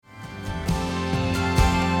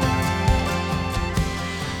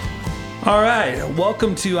All right,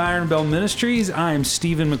 welcome to Iron Bell Ministries. I'm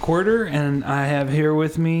Stephen McWhirter, and I have here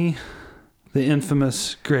with me the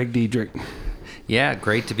infamous Gregg Dedrick. Yeah,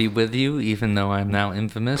 great to be with you, even though I'm now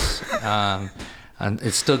infamous.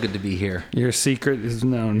 It's still good to be here. Your secret is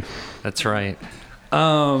known. That's right.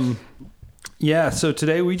 Yeah, so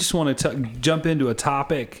today we just want to jump into a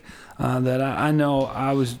topic that I know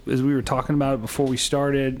as we were talking about it before we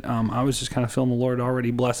started, I was just kind of feeling the Lord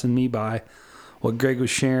already blessing me by what Gregg was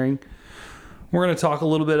sharing. We're going to talk a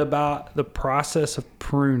little bit about the process of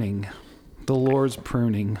pruning, the Lord's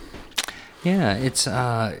pruning. Yeah, it's,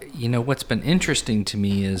 what's been interesting to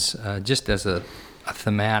me is just as a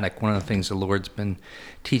thematic, one of the things the Lord's been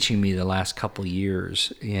teaching me the last couple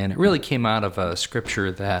years, and it really came out of a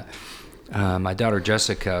scripture that my daughter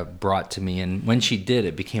Jessica brought to me, and when she did,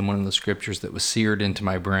 it became one of the scriptures that was seared into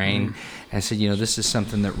my brain. And I said, this is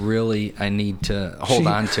something that really I need to hold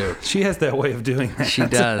on to. She has that way of doing that. She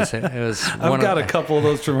does. It was I've got a couple of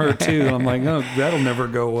those from her too. I'm like, oh, that'll never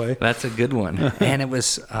go away. That's a good one. And it was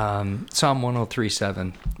Psalm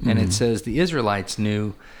 103:7, and it says, the Israelites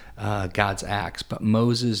knew God's acts, but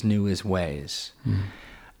Moses knew his ways.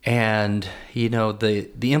 And the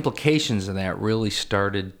implications of that really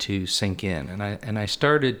started to sink in, and I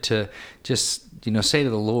started to just say to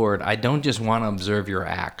the Lord, I don't just want to observe your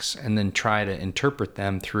acts and then try to interpret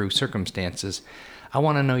them through circumstances. I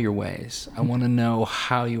want to know your ways. I want to know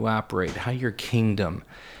how you operate, how your kingdom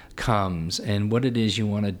comes, and what it is you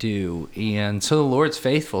want to do. And so the Lord's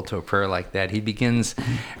faithful to a prayer like that. He begins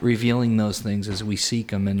revealing those things as we seek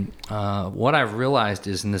them. And what I've realized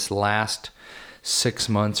is in this last 6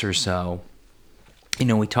 months or so,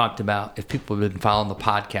 we talked about, if people have been following the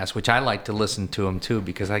podcast, which I like to listen to them too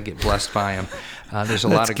because I get blessed by them. There's a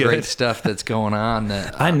lot of great stuff that's going on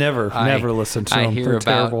that I never listen to them. I hear They're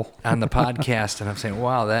about terrible. on the podcast, and I'm saying,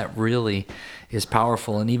 wow, that really is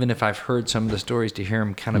powerful. And even if I've heard some of the stories, to hear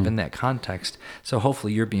them kind of in that context. So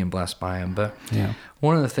hopefully you're being blessed by them. But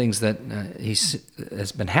one of the things that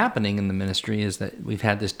has been happening in the ministry is that we've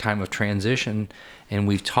had this time of transition, and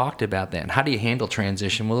we've talked about that. And how do you handle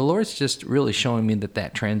transition? Well, the Lord's just really showing me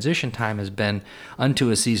that transition time has been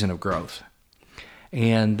unto a season of growth,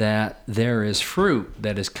 and that there is fruit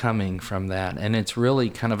that is coming from that. And it's really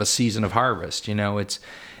kind of a season of harvest.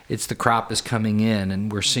 It's the crop is coming in,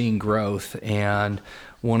 and we're seeing growth. And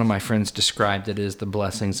one of my friends described it as the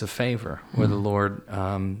blessings of favor, where the Lord,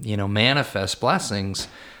 manifests blessings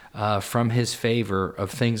from his favor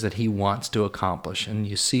of things that he wants to accomplish. And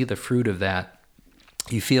you see the fruit of that.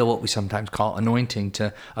 You feel what we sometimes call anointing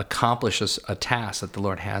to accomplish a task that the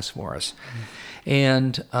Lord has for us.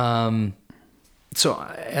 And so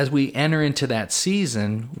as we enter into that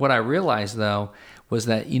season, what I realized, though, was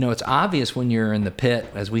that, it's obvious when you're in the pit,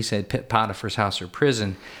 as we said, pit, Potiphar's house, or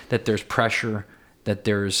prison, that there's pressure, that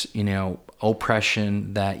there's,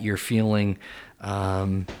 oppression, that you're feeling,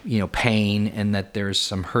 pain, and that there's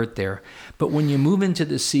some hurt there. But when you move into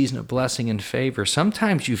this season of blessing and favor,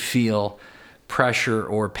 sometimes you feel pressure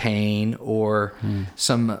or pain or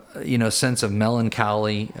some, sense of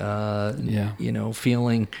melancholy,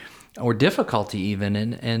 feeling, or difficulty even.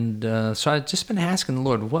 And so I've just been asking the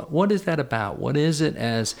Lord, what is that about? What is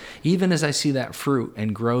it, even as I see that fruit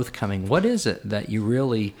and growth coming, what is it that you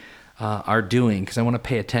really are doing? Because I want to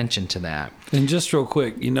pay attention to that. And just real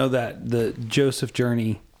quick, that the Joseph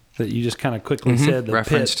journey that you just kind of quickly said, the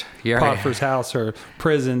referenced pit, Potiphar's house or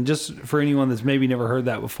prison, just for anyone that's maybe never heard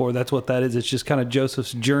that before, that's what that is. It's just kind of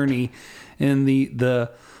Joseph's journey in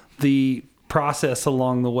the process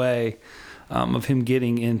along the way of him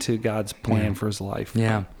getting into God's plan for his life.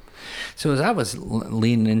 Yeah. So as I was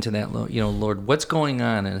leaning into that, Lord, what's going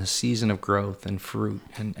on in a season of growth and fruit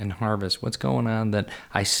and harvest? What's going on that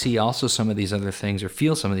I see also some of these other things, or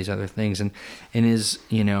feel some of these other things, and his,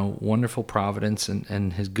 wonderful providence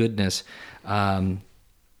and his goodness. I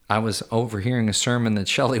was overhearing a sermon that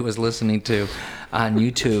Shelley was listening to on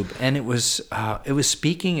YouTube, and it was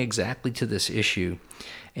speaking exactly to this issue,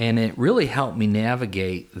 and it really helped me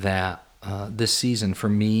navigate that this season for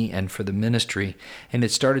me and for the ministry. And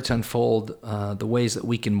it started to unfold the ways that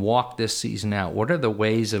we can walk this season out. What are the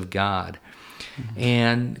ways of God?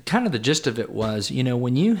 And kind of the gist of it was,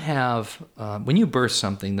 when you birth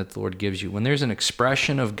something that the Lord gives you, when there's an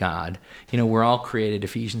expression of God, we're all created,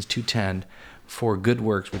 Ephesians 2:10, for good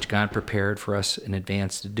works which God prepared for us in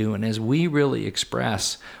advance to do. And as we really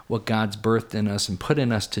express what God's birthed in us and put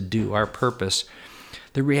in us to do, our purpose,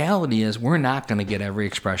 the reality is we're not going to get every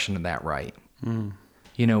expression of that right.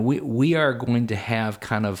 we are going to have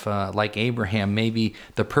kind of like Abraham, maybe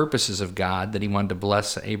the purposes of God that he wanted to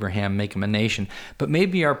bless Abraham, make him a nation, but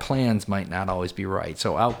maybe our plans might not always be right.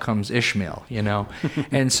 So out comes Ishmael,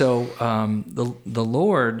 and so the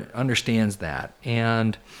Lord understands that.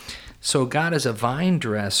 And so God is a vine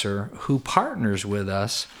dresser who partners with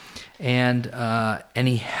us, and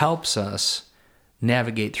he helps us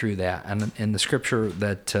navigate through that. And the scripture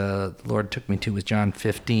that the Lord took me to was John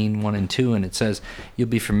 15, 1 and 2, and it says, you'll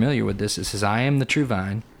be familiar with this. It says, I am the true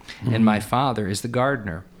vine, and my Father is the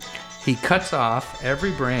gardener. He cuts off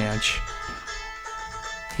every branch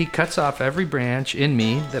in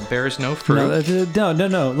me that bears no fruit.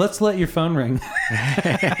 No. Let's let your phone ring.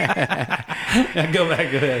 Go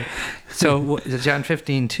ahead. So John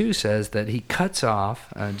 15:2 says that he cuts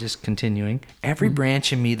off, just continuing, every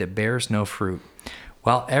branch in me that bears no fruit,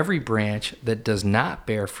 while every branch that does not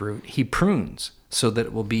bear fruit, he prunes so that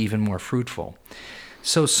it will be even more fruitful.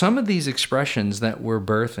 So some of these expressions that we're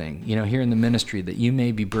birthing, here in the ministry that you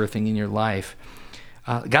may be birthing in your life,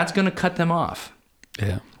 God's going to cut them off.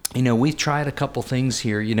 Yeah. We've tried a couple things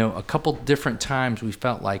here. A couple different times we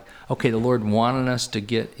felt like, okay, the Lord wanted us to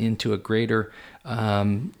get into a greater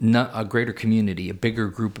community, a bigger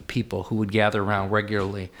group of people who would gather around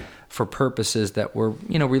regularly for purposes that were,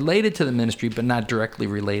 related to the ministry, but not directly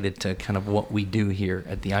related to kind of what we do here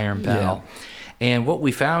at the Iron Bell. Yeah. And what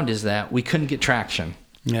we found is that we couldn't get traction.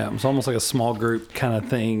 Yeah, it was almost like a small group kind of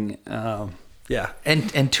thing. Yeah.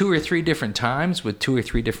 And 2 or 3 different times with 2 or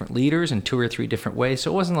 3 different leaders in 2 or 3 different ways.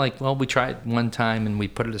 So it wasn't like, well, we tried one time and we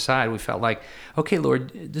put it aside. We felt like, okay,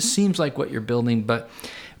 Lord, this seems like what you're building, but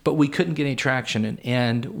we couldn't get any traction.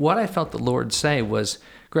 And what I felt the Lord say was,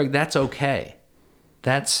 Greg, that's okay.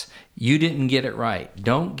 You didn't get it right.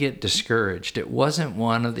 Don't get discouraged. It wasn't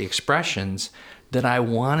one of the expressions that I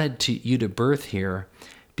wanted you to birth here,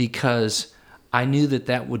 because I knew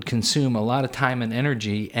that would consume a lot of time and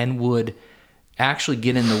energy and would actually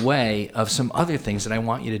get in the way of some other things that I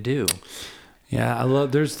want you to do. Yeah,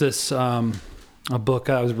 there's this a book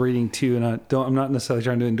I was reading too, and I'm not necessarily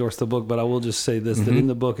trying to endorse the book, but I will just say this, that in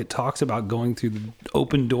the book it talks about going through the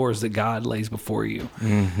open doors that God lays before you.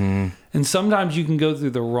 Mm-hmm. And sometimes you can go through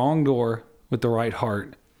the wrong door with the right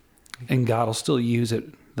heart, and God will still use it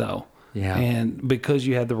though. Yeah. And because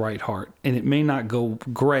you had the right heart, and it may not go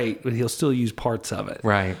great, but he'll still use parts of it.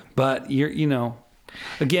 Right. But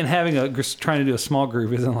again, trying to do a small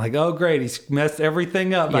group isn't like, oh, great, he's messed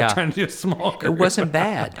everything up by trying to do a small group. It wasn't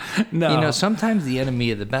bad. No. Sometimes the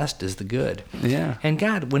enemy of the best is the good. Yeah. And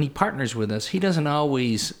God, when he partners with us, he doesn't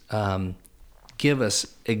always give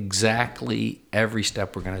us exactly every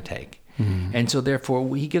step we're going to take. Mm-hmm. And so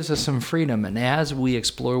therefore, he gives us some freedom. And as we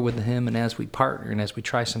explore with him and as we partner and as we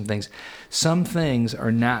try some things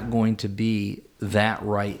are not going to be that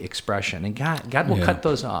right expression. And God will cut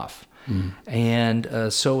those off. Mm.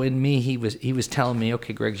 And so in me, he was telling me,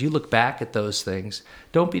 okay, Greg, you look back at those things.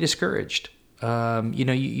 Don't be discouraged.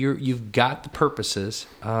 You've got the purposes,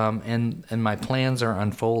 and my plans are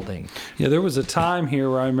unfolding. Yeah, there was a time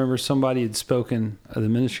here where I remember somebody had spoken of the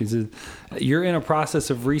ministry. Said, you're in a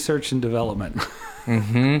process of research and development.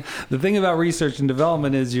 Mm-hmm. The thing about research and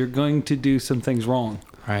development is you're going to do some things wrong.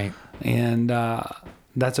 Right. And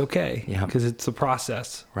that's okay, because it's a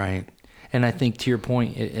process. Right. And I think to your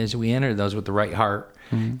point, as we enter those with the right heart,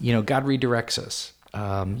 God redirects us.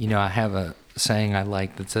 I have a saying I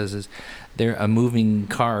like that says, a moving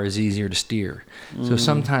car is easier to steer. So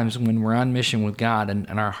sometimes when we're on mission with God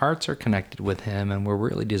and our hearts are connected with him and we're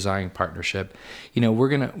really desiring partnership, we're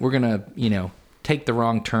gonna take the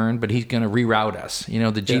wrong turn, but he's gonna reroute us. The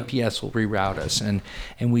GPS will reroute us, and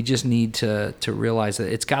we just need to realize that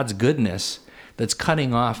it's God's goodness that's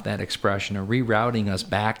cutting off that expression or rerouting us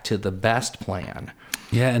back to the best plan.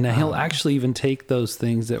 Yeah, and he'll actually even take those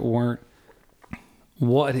things that weren't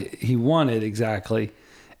what he wanted exactly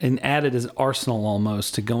and add it as arsenal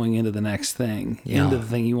almost to going into the next thing, into the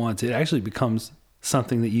thing he wants. It actually becomes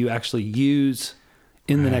something that you actually use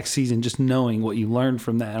in the next season, just knowing what you learned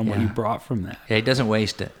from that and what you brought from that. Yeah, he doesn't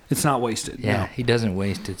waste it. It's not wasted. Yeah, he doesn't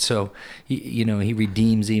waste it. So, he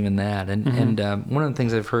redeems even that. And one of the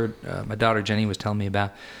things I've heard, my daughter Jenny was telling me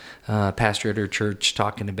about, pastor at her church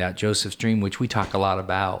talking about Joseph's dream, which we talk a lot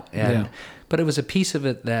about. But it was a piece of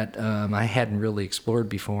it that I hadn't really explored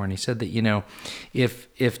before. And he said that,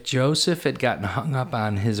 if Joseph had gotten hung up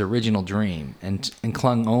on his original dream and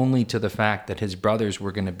clung only to the fact that his brothers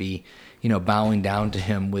were going to be, bowing down to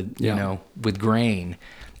him with, with grain,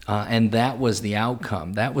 and that was the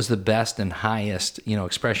outcome. That was the best and highest,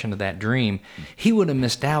 expression of that dream. He would have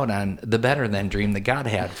missed out on the better than dream that God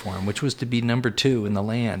had for him, which was to be number 2 in the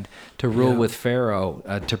land, to rule with Pharaoh,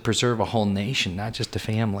 to preserve a whole nation, not just a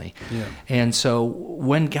family. Yeah. And so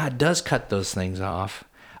when God does cut those things off,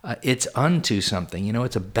 it's unto something.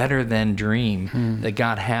 It's a better than dream that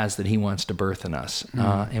God has that he wants to birth in us.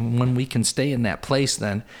 And when we can stay in that place,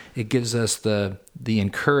 then it gives us the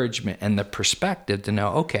encouragement and the perspective to know,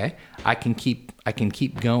 okay, I can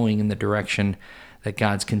keep going in the direction that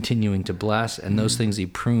God's continuing to bless, and those things he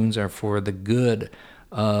prunes are for the good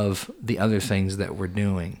of the other things that we're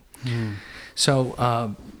doing. So,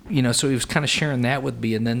 so he was kind of sharing that with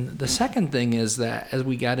me. And then the second thing is that as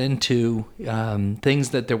we got into things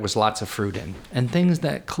that there was lots of fruit in, and things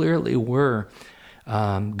that clearly were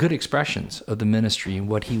good expressions of the ministry and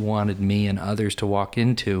what he wanted me and others to walk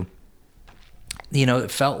into,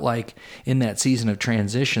 it felt like in that season of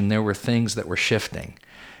transition, there were things that were shifting,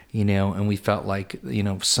 and we felt like,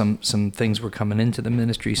 some things were coming into the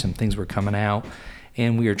ministry, some things were coming out,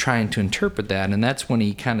 and we were trying to interpret that. And that's when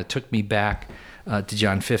he kind of took me back to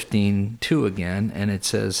John 15:2 again, and it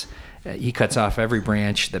says, he cuts off every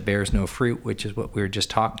branch that bears no fruit, which is what we were just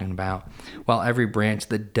talking about, while every branch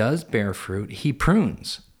that does bear fruit, he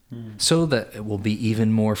prunes, so that it will be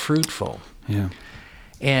even more fruitful. Yeah.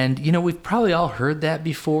 And, we've probably all heard that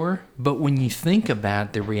before, but when you think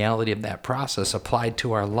about the reality of that process applied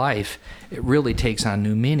to our life, it really takes on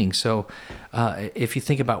new meaning. So if you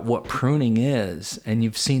think about what pruning is, and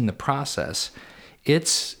you've seen the process,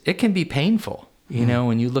 it can be painful.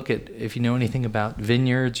 When you look at, if you know anything about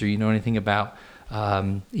vineyards, or you know anything about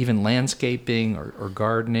even landscaping or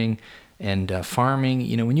gardening and farming,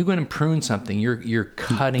 when you go in and prune something, you're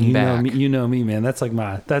cutting back. You know me, man. That's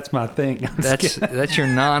my thing. That's your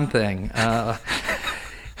non-thing.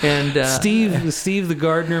 And Steve the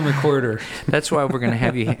gardener McWhirter. That's why we're going to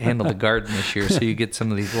have you handle the garden this year, so you get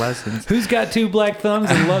some of these lessons. Who's got 2 black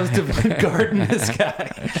thumbs and loves to garden? This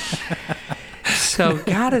guy. So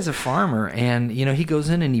God is a farmer, and he goes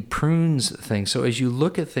in and he prunes things. So as you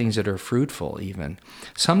look at things that are fruitful, even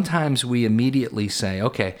sometimes we immediately say,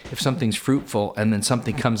 okay, if something's fruitful and then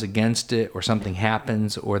something comes against it, or something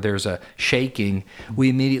happens, or there's a shaking, we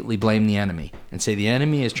immediately blame the enemy and say the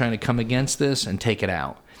enemy is trying to come against this and take it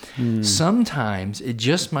out. Sometimes it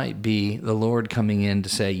just might be the Lord coming in to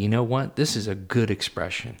say, you know what, this is a good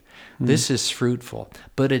expression. This is fruitful,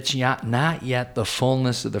 but it's not yet the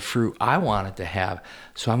fullness of the fruit I want it to have,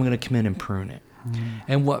 so I'm going to come in and prune it.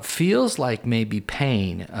 And what feels like maybe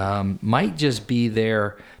pain might just be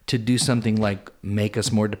there to do something like make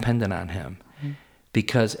us more dependent on him.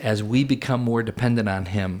 Because as we become more dependent on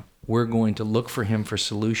him, we're going to look for him for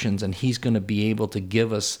solutions, and he's going to be able to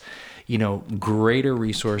give us greater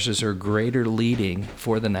resources or greater leading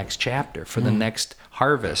for the next chapter, for the next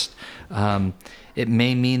harvest. It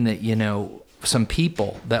may mean that, some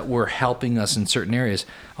people that were helping us in certain areas,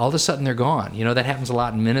 all of a sudden they're gone. That happens a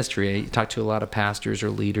lot in ministry. I talk to a lot of pastors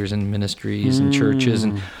or leaders in ministries and churches,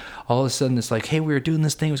 and all of a sudden it's like, hey, we were doing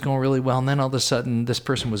this thing, it was going really well, and then all of a sudden this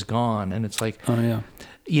person was gone. And it's like,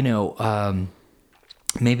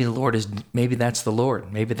 maybe that's the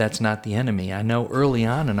Lord. Maybe that's not the enemy. I know early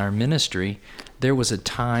on in our ministry, there was a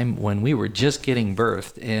time when we were just getting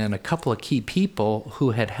birthed, and a couple of key people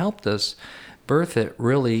who had helped us birth it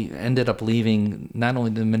really ended up leaving not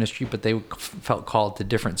only the ministry, but they felt called to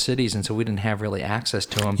different cities, and so we didn't have really access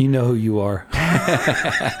to them. You know who you are.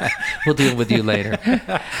 We'll deal with you later.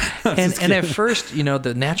 And at first,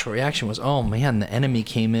 the natural reaction was, oh man, the enemy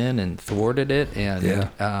came in and thwarted it,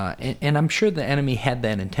 and I'm sure the enemy had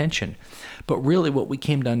that intention. But really what we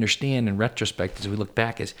came to understand in retrospect as we look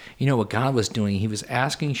back is, what God was doing, he was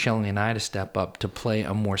asking Shelley and I to step up to play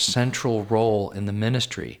a more central role in the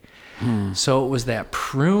ministry. So it was that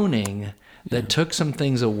pruning that took some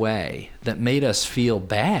things away that made us feel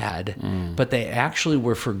bad, but they actually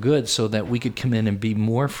were for good, so that we could come in and be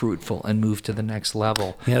more fruitful and move to the next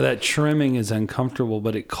level. Yeah, that trimming is uncomfortable,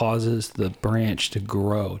 but it causes the branch to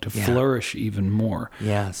grow, to flourish even more.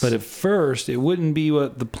 Yes. But at first, it wouldn't be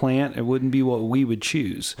what the plant, it wouldn't be what we would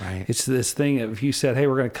choose. Right. It's this thing of, if you said, hey,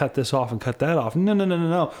 we're going to cut this off and cut that off.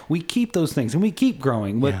 No. We keep those things and we keep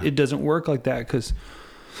growing, but it doesn't work like that, because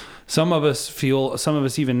some of us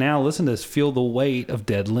even now, listen to this, feel the weight of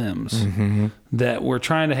dead limbs that we're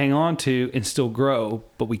trying to hang on to and still grow,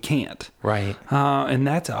 but we can't. Right. And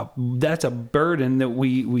that's a burden that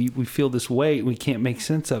we feel this weight. We can't make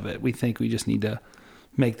sense of it. We think we just need to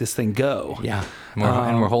make this thing go. Yeah.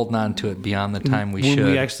 And we're holding on to it beyond the time we should.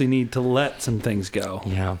 We actually need to let some things go.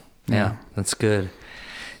 Yeah. That's good.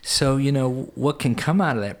 So, what can come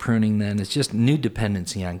out of that pruning then is just new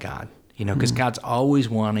dependency on God, because God's always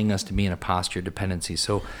wanting us to be in a posture of dependency.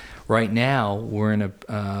 So right now we're in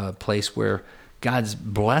a place where God's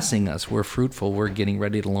blessing us. We're fruitful. We're getting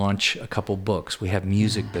ready to launch a couple books. We have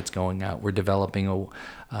music that's going out. We're developing a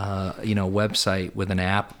website with an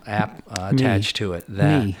app attached to it.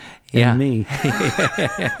 Me.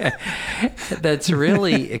 That's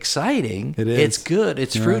really exciting. It is. It's good.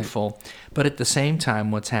 It's fruitful. But at the same time,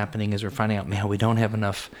 what's happening is we're finding out, man, we don't have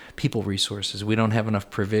enough people resources. We don't have enough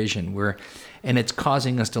provision. And it's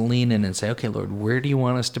causing us to lean in and say, okay, Lord, where do you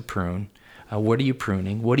want us to prune? What are you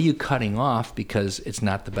pruning? What are you cutting off because it's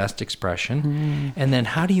not the best expression? And then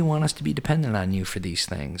how do you want us to be dependent on you for these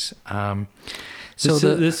things?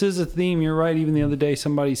 This is a theme. You're right. Even the other day,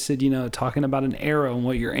 somebody said, talking about an arrow and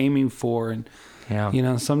what you're aiming for. And,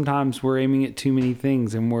 sometimes we're aiming at too many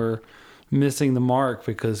things and we're missing the mark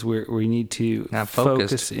because we need to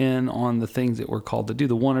focus in on the things that we're called to do,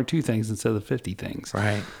 the one or two things instead of the 50 things.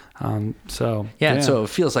 Right. So it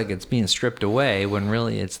feels like it's being stripped away when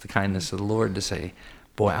really it's the kindness of the Lord to say,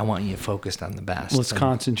 boy, I want you focused on the best. Let's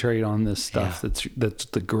concentrate on this stuff that's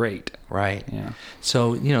the great. Right. Yeah.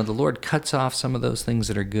 So, the Lord cuts off some of those things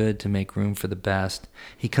that are good to make room for the best.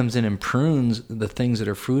 He comes in and prunes the things that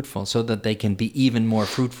are fruitful so that they can be even more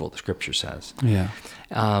fruitful, the Scripture says. Yeah.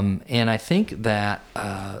 And I think that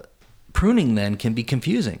pruning then can be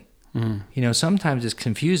confusing. Sometimes it's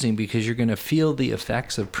confusing because you're going to feel the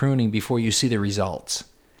effects of pruning before you see the results.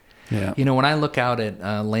 Yeah. When I look out at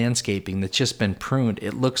landscaping that's just been pruned,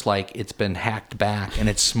 it looks like it's been hacked back and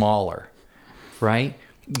it's smaller, right?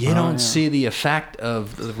 You don't see the effect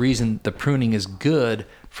of the reason the pruning is good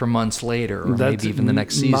for months later, or maybe even the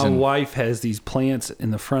next season. My wife has these plants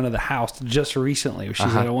in the front of the house just recently. She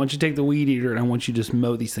said, I want you to take the weed eater and I want you to just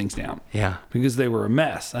mow these things down. Yeah. Because they were a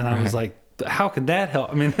mess. And I was like, how could that help?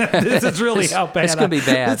 I mean, this is really how bad. It's going to be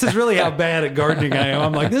bad. This is really how bad at gardening I am.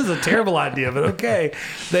 I'm like, this is a terrible idea, but okay.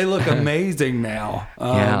 They look amazing now.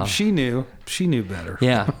 She knew better.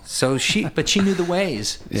 Yeah. So she knew the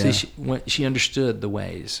ways. Yeah. See, she understood the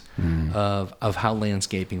ways of how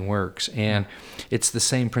landscaping works. And it's the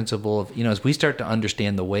same principle of, as we start to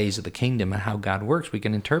understand the ways of the kingdom and how God works, we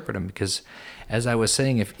can interpret them. Because as I was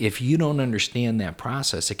saying, if you don't understand that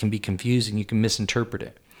process, it can be confusing. You can misinterpret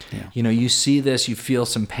it. Yeah. You see this, you feel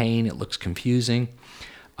some pain, it looks confusing,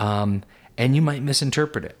 and you might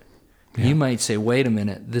misinterpret it. Yeah. You might say, wait a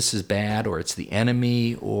minute, this is bad, or it's the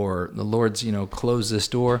enemy, or the Lord's, closed this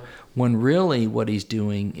door, when really what he's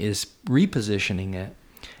doing is repositioning it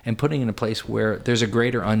and putting it in a place where there's a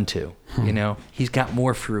greater unto. He's got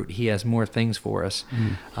more fruit. He has more things for us.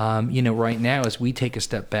 Right now, as we take a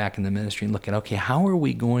step back in the ministry and look at, okay, how are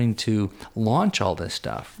we going to launch all this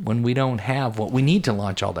stuff when we don't have what we need to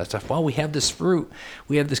launch all that stuff? Well, we have this fruit.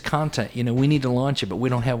 We have this content. We need to launch it, but we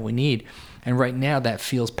don't have what we need. And right now, that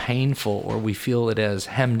feels painful, or we feel it as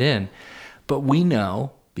hemmed in. But we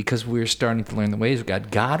know, because we're starting to learn the ways of God,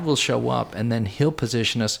 God will show up and then he'll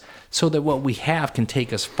position us so that what we have can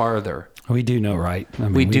take us farther. We do know, right? I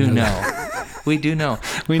mean, we do know. We do know.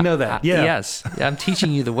 We know that. Yeah. Yes. I'm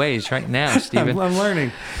teaching you the ways right now, Stephen. I'm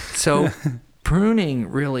learning. So pruning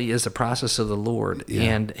really is a process of the Lord,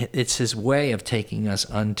 and it's his way of taking us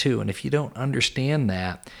unto. And if you don't understand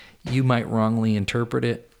that, you might wrongly interpret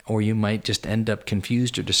it, or you might just end up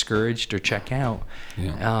confused or discouraged or check out.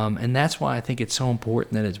 Yeah. And that's why I think it's so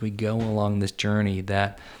important that as we go along this journey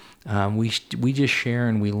that we just share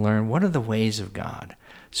and we learn what are the ways of God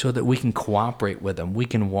so that we can cooperate with him. We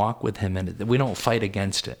can walk with him, and that we don't fight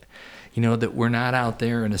against it. That we're not out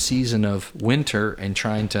there in a season of winter and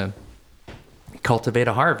trying to cultivate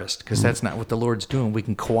a harvest, because that's not what the Lord's doing. We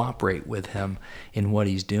can cooperate with him in what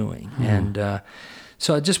he's doing. And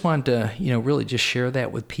so I just wanted to, really just share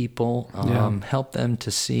that with people, help them to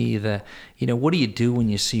see that, what do you do when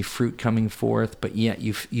you see fruit coming forth, but yet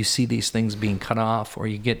you see these things being cut off, or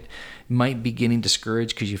you might be getting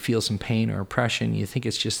discouraged because you feel some pain or oppression. You think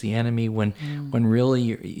it's just the enemy when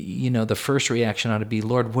really, the first reaction ought to be,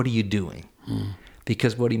 Lord, what are you doing?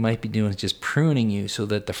 Because what he might be doing is just pruning you so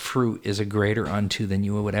that the fruit is a greater unto than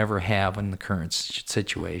you would ever have in the current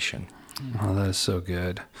situation. Oh, that is so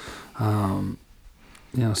good.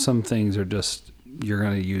 Some things are just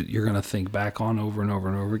you're gonna think back on over and over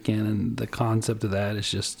and over again, and the concept of that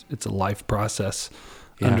is just it's a life process.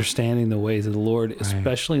 Yeah. Understanding the ways of the Lord,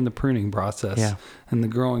 especially in the pruning process and the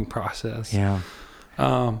growing process. Yeah.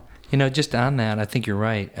 Just on that, I think you're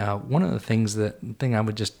right. One of the thing I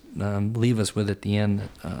would just leave us with at the end,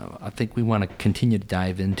 I think we want to continue to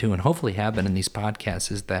dive into, and hopefully have been in these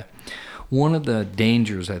podcasts, is that one of the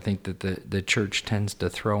dangers I think that the church tends to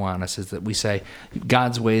throw on us is that we say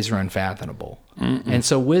God's ways are unfathomable. And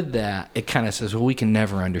so with that, it kind of says, well, we can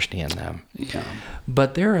never understand them. Yeah.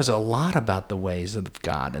 But there is a lot about the ways of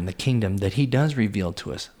God and the kingdom that he does reveal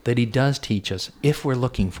to us, that he does teach us if we're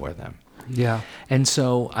looking for them. Yeah. And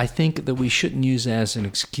so I think that we shouldn't use as an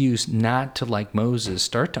excuse not to, like Moses,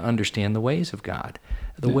 start to understand the ways of God,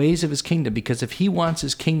 the ways of his kingdom, because if he wants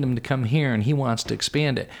his kingdom to come here and he wants to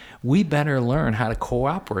expand it, we better learn how to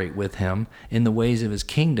cooperate with him in the ways of his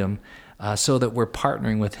kingdom so that we're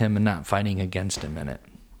partnering with him and not fighting against him in it.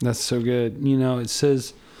 That's so good. It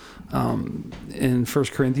says in 1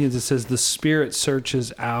 Corinthians, it says the Spirit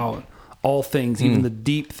searches out all things, even the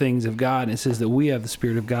deep things of God. And it says that we have the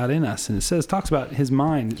Spirit of God in us. And it talks about his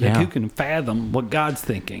mind, like who can fathom what God's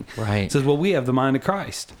thinking. Right. It says, well, we have the mind of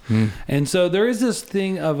Christ. And so there is this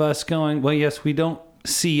thing of us going, well, yes, we don't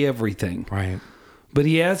see everything. Right. But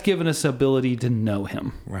he has given us the ability to know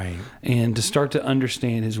him. Right. And to start to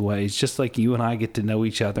understand his ways, just like you and I get to know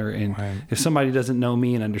each other. And if somebody doesn't know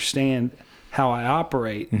me and understand how I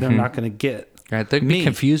operate, they're not going to get Right, they'd be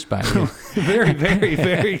confused by you. Very, very,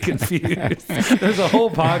 very confused. There's a whole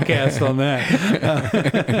podcast on that.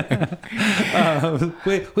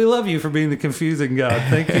 We love you for being the confusing God.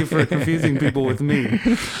 Thank you for confusing people with me.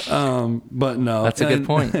 But no. That's a good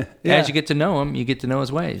point. As you get to know him, you get to know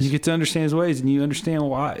his ways. You get to understand his ways, and you understand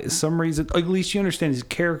why. Some reason, at least you understand his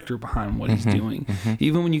character behind what he's doing.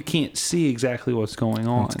 Even when you can't see exactly what's going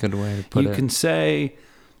on. That's a good way to put it. You can say,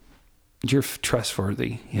 you're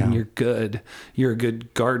trustworthy and you're good. You're a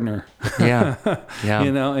good gardener. Yeah.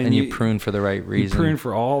 And you you prune for the right reason. You prune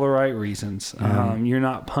for all the right reasons. You're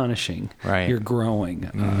not punishing. Right. You're growing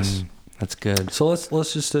us. That's good. So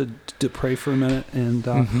let's just pray for a minute, and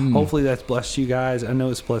hopefully that's blessed you guys. I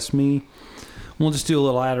know it's blessed me. We'll just do a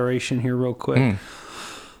little adoration here real quick.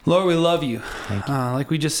 Lord, we love you. Thank you.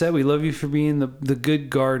 Like we just said, we love you for being the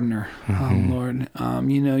good gardener, Lord.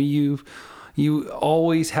 You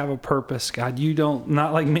always have a purpose, God. You don't,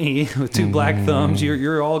 not like me with two black thumbs.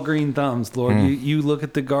 You're all green thumbs, Lord. You look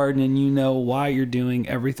at the garden and you know why you're doing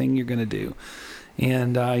everything you're going to do.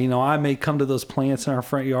 And, I may come to those plants in our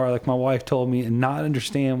front yard, like my wife told me, and not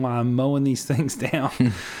understand why I'm mowing these things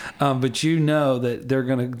down. But you know that they're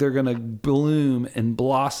gonna bloom and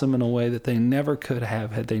blossom in a way that they never could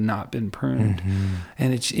have had they not been pruned.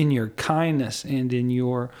 And it's in your kindness and in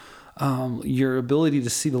your ability to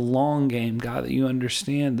see the long game, God, that you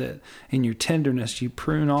understand that in your tenderness, you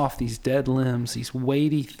prune off these dead limbs, these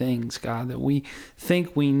weighty things, God, that we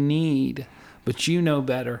think we need, but you know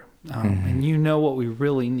better. And you know what we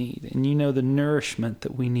really need, and you know the nourishment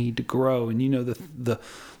that we need to grow, and you know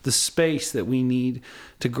the space that we need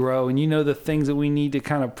to grow, and you know the things that we need to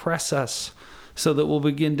kind of press us so that we'll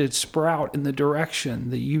begin to sprout in the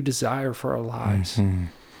direction that you desire for our lives.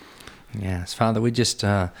 Yes, Father, we just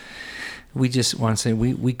want to say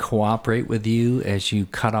we cooperate with you as you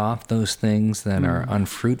cut off those things that are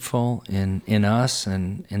unfruitful in us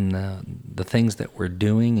and in the things that we're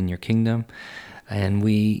doing in your kingdom. And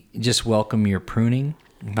we just welcome your pruning.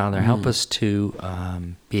 Father, help us to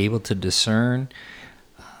be able to discern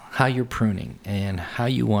how you're pruning and how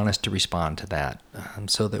you want us to respond to that,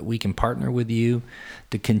 so that we can partner with you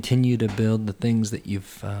to continue to build the things that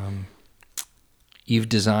you've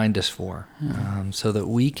designed us for, so that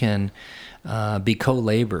we can be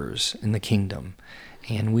co-laborers in the kingdom.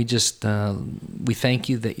 And we just we thank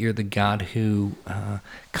you that you're the God who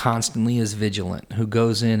constantly is vigilant, who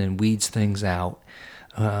goes in and weeds things out,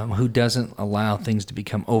 who doesn't allow things to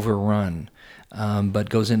become overrun, but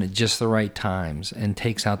goes in at just the right times and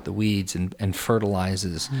takes out the weeds and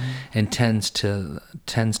fertilizes and tends to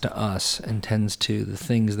us and tends to the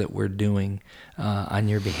things that we're doing on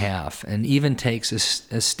your behalf. And even takes,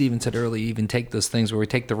 as Stephen said earlier, even take those things where we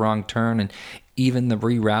take the wrong turn, and even the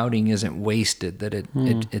rerouting isn't wasted, that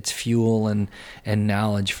it's fuel and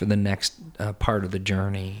knowledge for the next part of the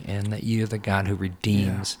journey, and that you're the God who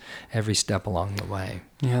redeems every step along the way.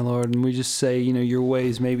 Yeah, Lord, and we just say, your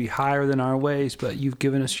ways may be higher than our ways, but you've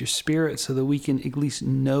given us your Spirit so that we can at least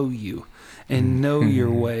know you and know your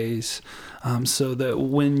ways, so that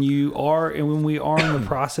when we are in the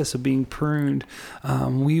process of being pruned,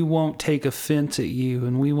 we won't take offense at you,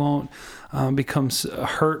 and we won't become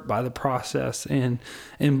hurt by the process and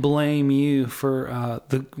blame you for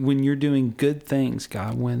when you're doing good things,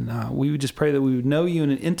 God. When we would just pray that we would know you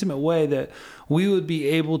in an intimate way, that we would be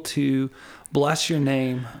able to bless your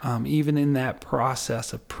name even in that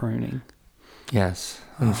process of pruning. Yes,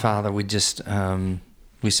 and Father, we just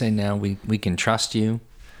we say now we can trust you.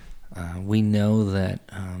 We know that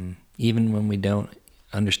even when we don't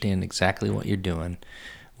understand exactly what you're doing,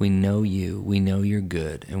 We know you. We know you're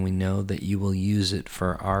good. And we know that you will use it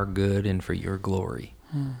for our good and for your glory.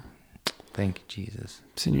 Thank you, Jesus.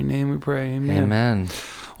 It's in your name we pray. Amen. Amen.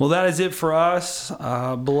 Well, that is it for us.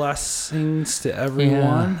 Blessings to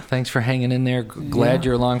everyone. Yeah. Thanks for hanging in there. Glad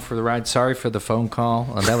you're along for the ride. Sorry for the phone call.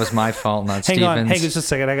 That was my fault, not Steven's. Hang on just a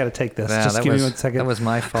second. I got to take this. Just give me 1 second. That was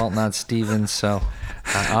my fault, not Steven's. So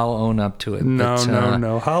I'll own up to it.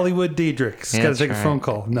 No. Hollywood Dedrick's got to take a phone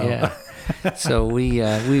call. No. Yeah. So we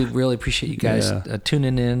really appreciate you guys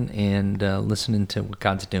tuning in and listening to what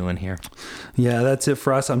God's doing here. Yeah, that's it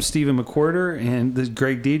for us. I'm Stephen McWhirter, and this is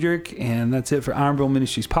Gregg Dedrick, and that's it for Ironville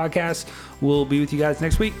Ministries podcast. We'll be with you guys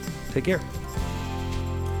next week. Take care.